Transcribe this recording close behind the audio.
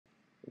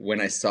when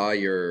I saw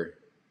your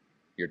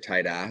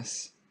tight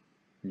ass.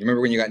 Do you remember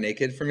when you got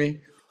naked for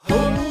me?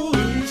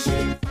 Holy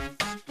shit,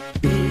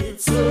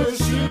 it's a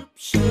ship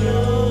show.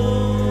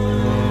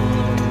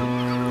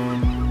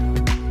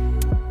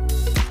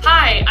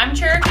 Hi, I'm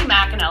Cherokee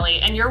McAnally,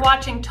 and you're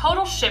watching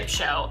Total Ship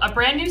Show, a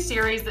brand new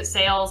series that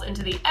sails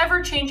into the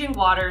ever-changing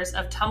waters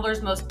of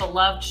Tumblr's most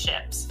beloved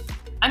ships.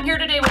 I'm here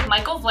today with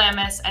Michael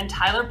Vlamis and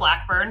Tyler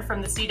Blackburn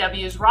from the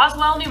CW's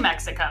Roswell, New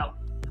Mexico.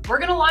 We're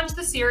going to launch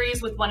the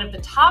series with one of the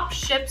top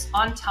ships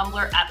on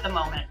Tumblr at the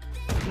moment,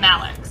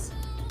 Malex.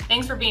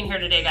 Thanks for being here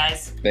today,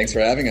 guys. Thanks for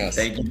having us.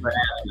 Thank you for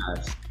having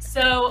us.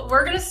 So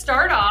we're going to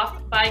start off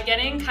by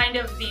getting kind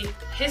of the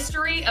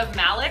history of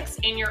Malex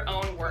in your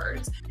own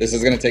words. This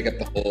is going to take up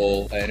the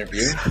whole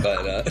interview,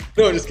 but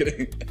no, I'm just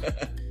kidding.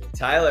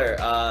 Tyler,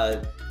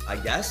 I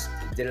guess,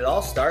 did it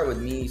all start with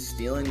me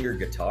stealing your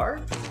guitar?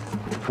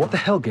 What the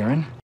hell,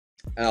 Garen?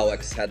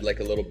 Alex had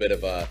like a little bit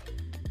of a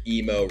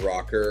emo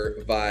rocker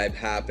vibe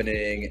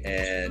happening,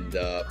 and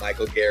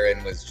Michael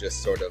Garen was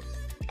just sort of,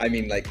 I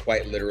mean, like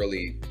quite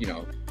literally, you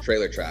know,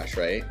 trailer trash,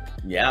 right?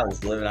 Yeah, I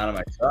was living out of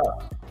my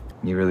truck.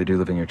 You really do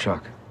live in your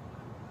truck.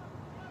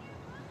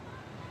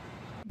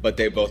 But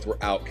they both were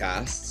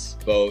outcasts,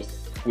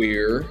 both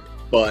queer,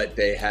 but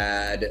they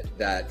had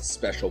that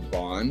special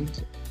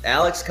bond.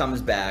 Alex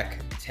comes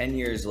back 10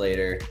 years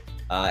later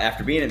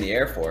after being in the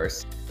Air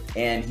Force,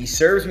 and he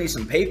serves me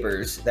some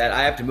papers that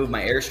I have to move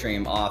my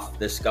Airstream off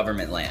this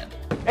government land.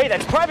 Hey,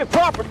 that's private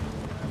property!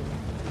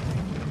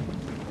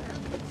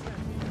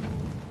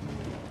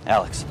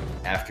 Alex.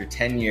 After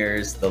 10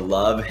 years, the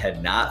love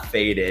had not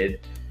faded.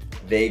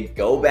 They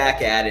go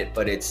back at it,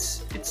 but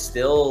it's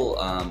still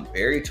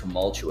very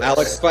tumultuous.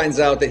 Alex finds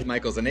out that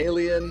Michael's an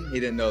alien. He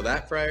didn't know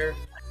that prior.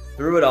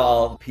 Through it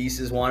all,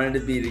 pieces wanted to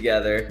be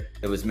together.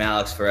 It was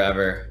Malex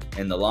forever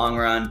in the long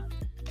run,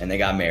 and they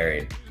got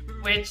married.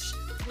 Which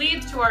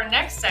leads to our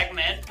next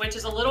segment, which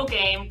is a little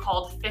game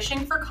called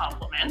Fishing for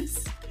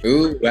Compliments.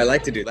 Ooh, I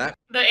like to do that.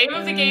 The aim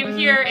of the game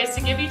here is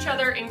to give each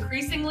other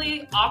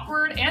increasingly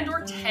awkward and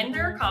or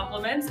tender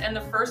compliments, and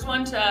the first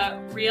one to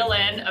reel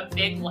in a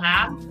big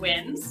laugh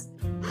wins.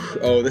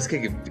 Oh, this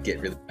could get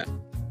really bad.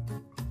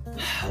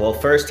 Well,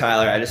 first,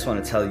 Tyler, I just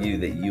want to tell you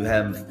that you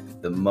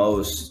have the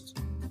most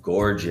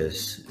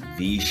gorgeous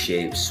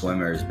V-shaped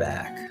swimmer's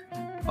back.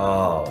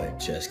 Oh, it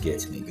just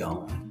gets me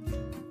going.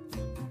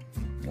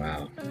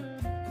 Wow.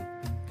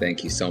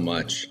 Thank you so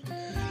much.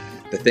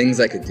 The things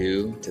I could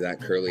do to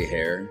that curly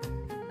hair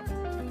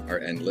are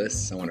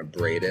endless. I want to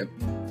braid it.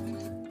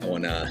 I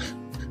want to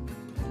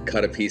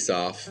cut a piece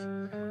off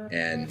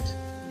and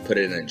put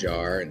it in a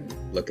jar and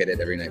look at it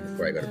every night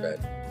before I go to bed.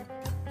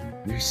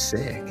 You're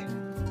sick.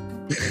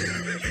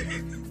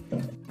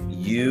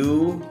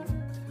 You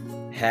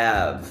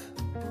have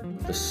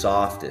the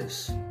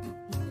softest,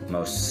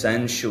 most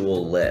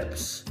sensual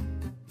lips.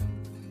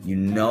 You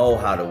know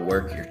how to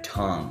work your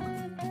tongue,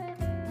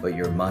 but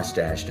your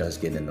mustache does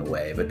get in the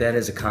way. But that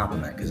is a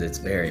compliment because it's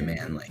very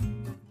manly.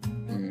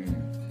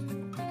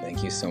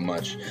 Thank you so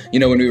much. You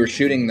know, when we were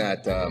shooting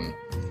that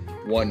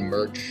one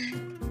merch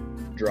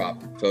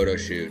drop photo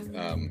shoot,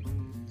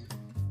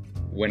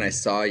 when I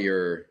saw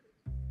your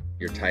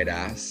tight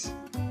ass,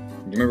 do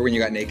you remember when you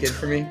got naked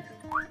for me?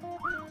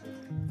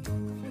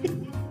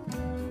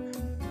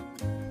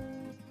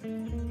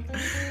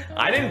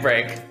 I didn't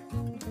break.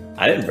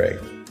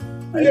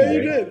 Yeah,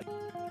 you did.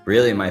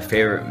 Really, my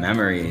favorite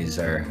memories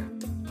are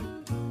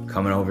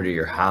coming over to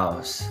your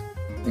house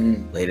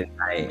late at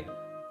night,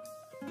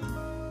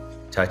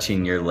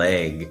 touching your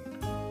leg,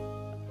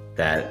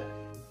 that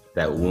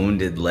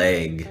wounded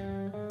leg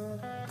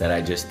that I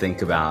just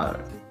think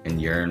about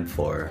and yearn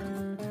for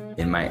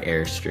in my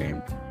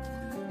Airstream.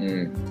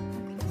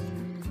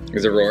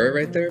 Is Aurora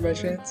right there by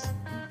chance?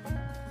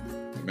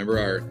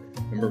 Remember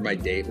my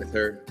date with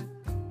her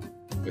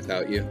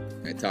without you?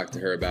 I talked to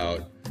her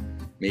about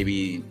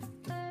maybe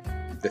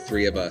the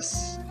three of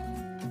us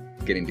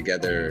getting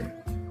together.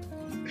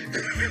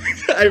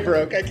 I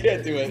broke. I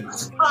can't do it.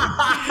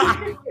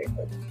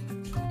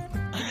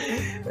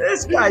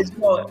 This guy's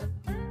going,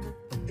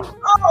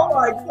 oh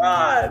my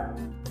God.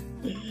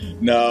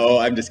 No,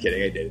 I'm just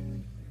kidding. I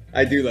didn't.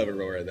 I do love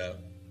Aurora though.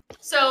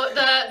 So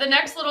the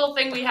next little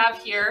thing we have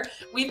here,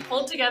 we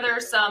pulled together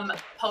some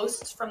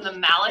posts from the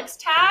Malex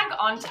tag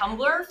on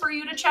Tumblr for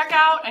you to check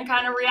out and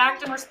kind of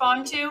react and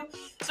respond to.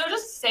 So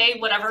just say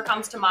whatever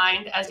comes to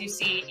mind as you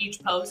see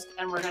each post,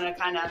 and we're gonna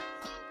kind of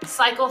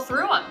cycle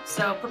through them.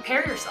 So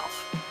prepare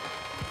yourself.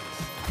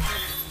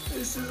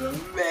 This is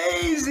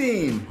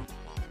amazing.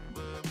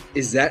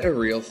 Is that a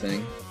real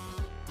thing?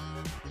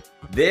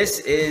 This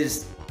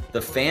is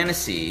the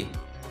fantasy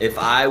if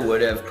I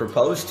would have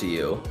proposed to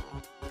you.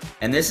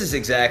 And this is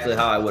exactly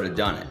how I would have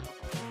done it.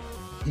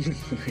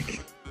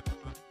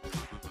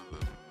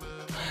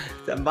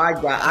 My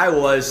God, I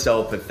was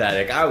so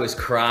pathetic. I was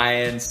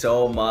crying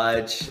so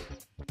much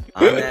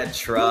on that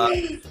truck.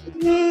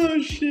 Oh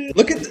shit!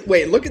 Look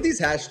at these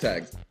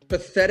hashtags.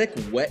 Pathetic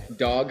wet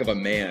dog of a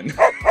man.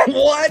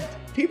 What?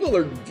 People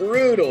are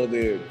brutal,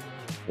 dude.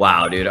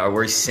 Wow, dude, are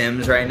we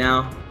Sims right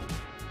now?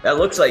 That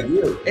looks like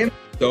you.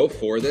 So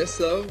for this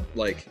though,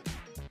 like,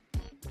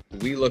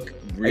 we look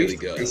really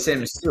good.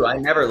 Sims too. I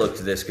never looked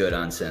this good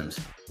on Sims.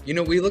 You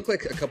know, we look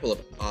like a couple of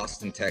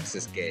Austin,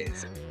 Texas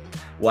gays.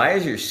 Why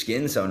is your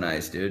skin so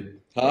nice,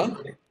 dude? Huh?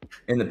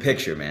 In the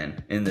picture,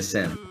 man. In the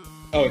sim.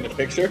 Oh, in the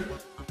picture?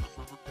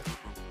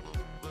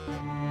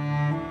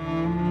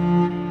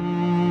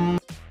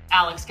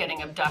 Alex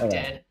getting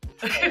abducted.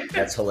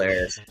 That's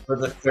hilarious. For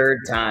the third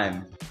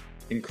time.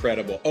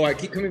 Incredible. Oh, I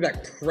keep coming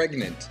back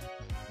pregnant.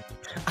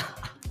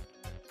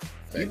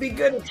 You'd be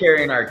good at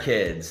carrying our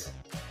kids.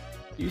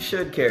 You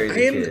should carry the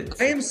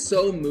kids. I am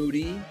so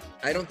moody.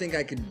 I don't think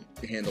I could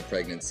handle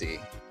pregnancy.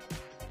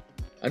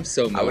 I'm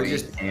so moody. I would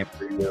just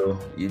pamper you.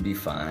 You'd be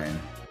fine.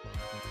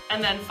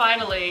 And then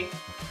finally...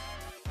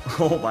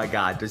 Oh my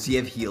God, does he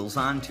have heels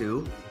on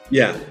too?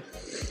 Yeah.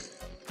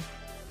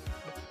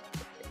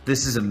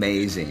 This is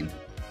amazing.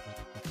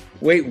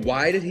 Wait,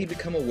 why did he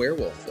become a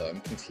werewolf though?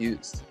 I'm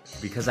confused.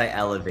 Because I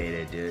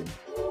elevated, dude.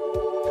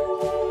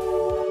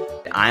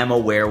 I am a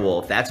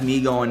werewolf. That's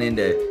me going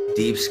into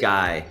deep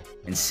sky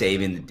and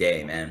saving the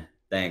day, man.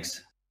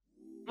 Thanks.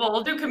 Well,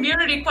 we'll do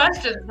community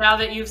questions now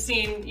that you've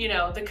seen, you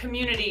know, the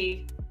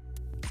community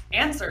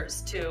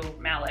answers to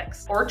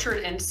Malex.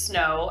 Orchard in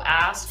Snow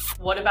asked,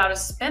 what about a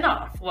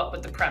spinoff? What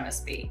would the premise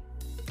be?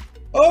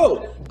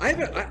 Oh,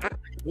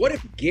 what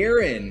if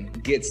Garen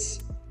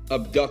gets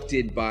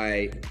abducted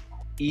by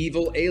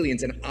evil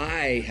aliens and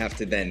I have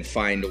to then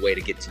find a way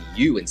to get to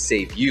you and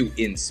save you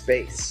in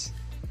space?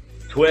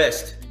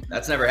 Twist.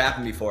 That's never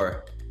happened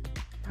before.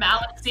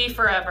 Malexy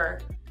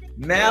forever.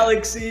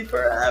 Malexy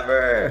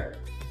forever.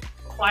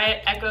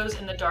 Quiet Echoes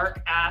in the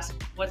Dark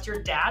asked, what's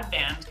your dad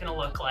band gonna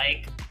look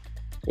like?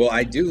 Well,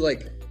 I do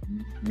like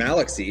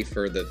Malexy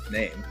for the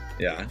name.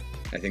 Yeah,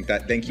 I think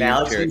that. Thank you,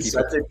 Malexy Cherokee. is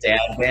such a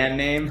dad band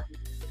name.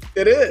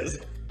 It is.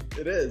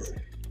 It is.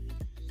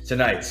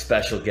 Tonight's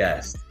special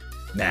guest,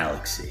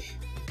 Malexy.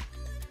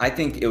 I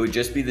think it would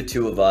just be the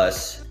two of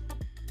us.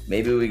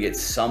 Maybe we get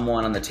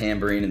someone on the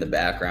tambourine in the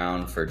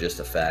background for just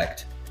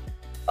effect.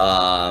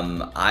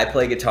 I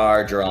play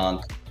guitar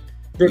drunk.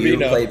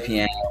 Trevino. You play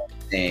piano,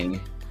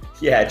 sing.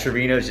 Yeah,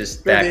 Trevino's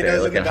just back there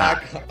Trevino's looking in the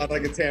back hot. on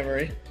like a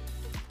tambourine.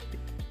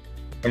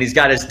 And he's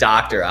got his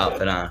doctor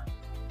outfit on.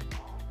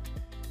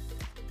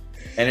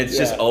 And it's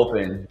just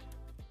open.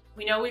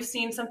 We know we've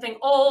seen something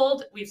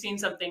old, we've seen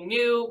something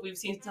new, we've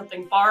seen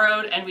something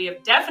borrowed, and we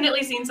have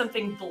definitely seen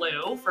something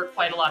blue for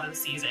quite a lot of the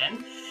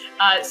season.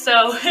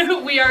 So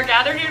we are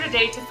gathered here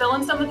today to fill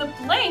in some of the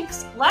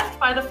blanks left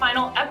by the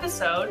final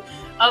episode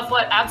of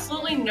what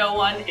absolutely no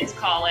one is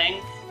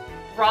calling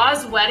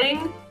Ra's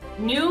Wedding,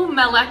 New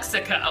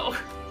Malexico.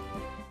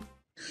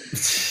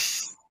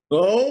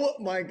 Oh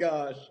my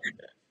gosh.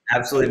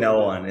 Absolutely no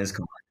one is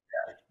calling.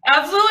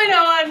 Absolutely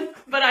no one,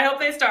 but I hope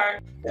they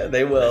start. Yeah,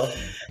 they will.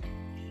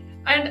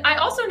 And I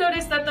also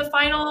noticed that the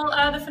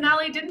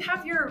finale didn't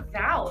have your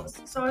vows.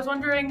 So I was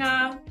wondering,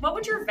 what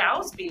would your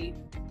vows be?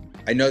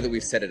 I know that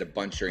we've said it a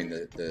bunch during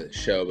the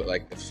show, but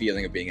like the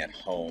feeling of being at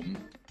home.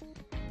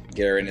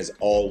 Garen has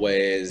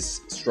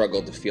always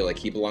struggled to feel like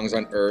he belongs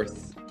on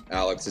Earth.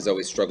 Alex has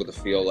always struggled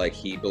to feel like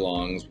he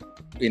belongs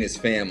in his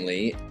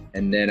family.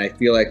 And then I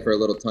feel like for a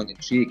little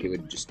tongue-in-cheek,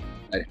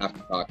 I'd have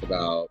to talk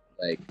about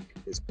like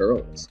his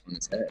curls on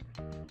his head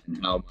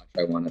and how much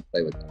I want to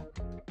play with them.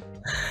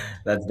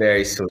 That's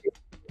very sweet.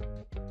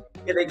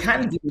 Yeah, they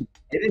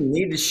didn't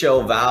need to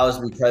show vows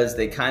because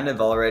they kind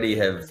of already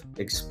have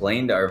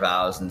explained our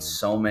vows in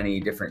so many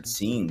different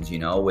scenes, you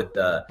know, with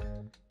the,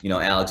 you know,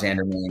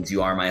 Alexander means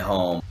you are my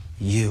home.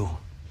 You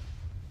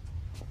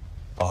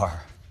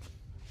are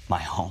my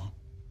home.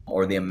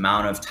 Or the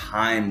amount of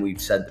time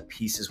we've said the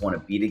pieces want to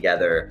be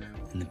together.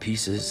 And the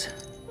pieces,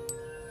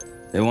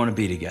 they want to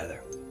be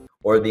together.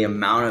 Or the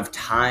amount of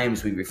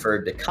times we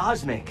referred to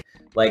Cosmic.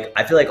 Like,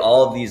 I feel like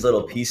all of these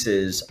little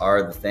pieces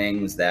are the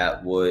things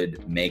that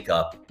would make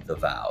up the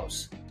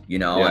vows. You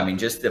know, Yeah. I mean,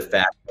 just the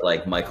fact that,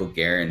 like, Michael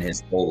Garen,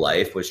 his whole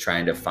life was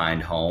trying to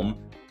find home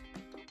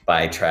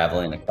by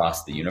traveling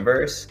across the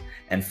universe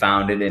and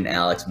found it in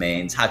Alex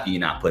Maines. How can you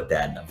not put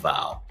that in a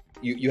vow?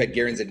 You had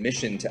Garen's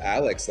admission to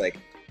Alex, like,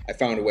 I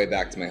found a way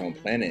back to my home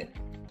planet,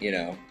 you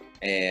know,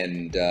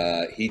 and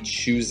he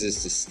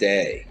chooses to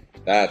stay.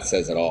 That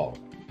says it all.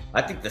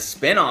 I think the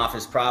spinoff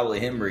is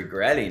probably him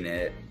regretting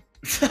it.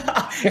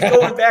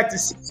 Going back to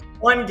season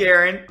 1,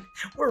 Garen,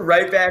 we're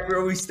right back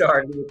where we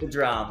started with the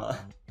drama.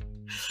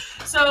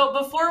 So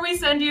before we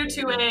send you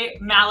to a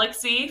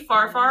Malexy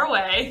far, far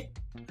away,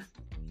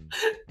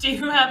 do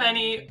you have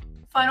any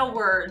final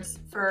words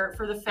for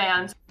the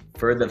fans?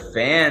 For the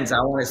fans, I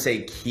want to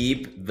say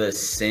keep the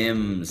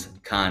Sims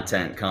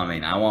content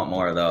coming. I want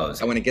more of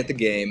those. I want to get the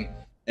game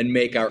and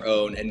make our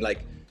own and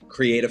like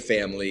create a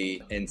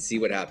family and see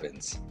what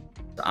happens.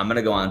 I'm going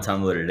to go on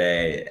Tumblr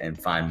today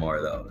and find more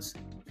of those.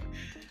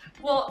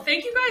 Well,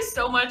 thank you guys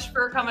so much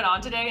for coming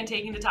on today and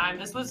taking the time.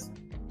 This was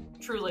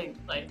truly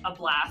like a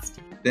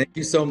blast. Thank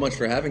you so much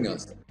for having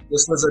us.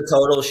 This was a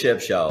total ship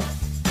show.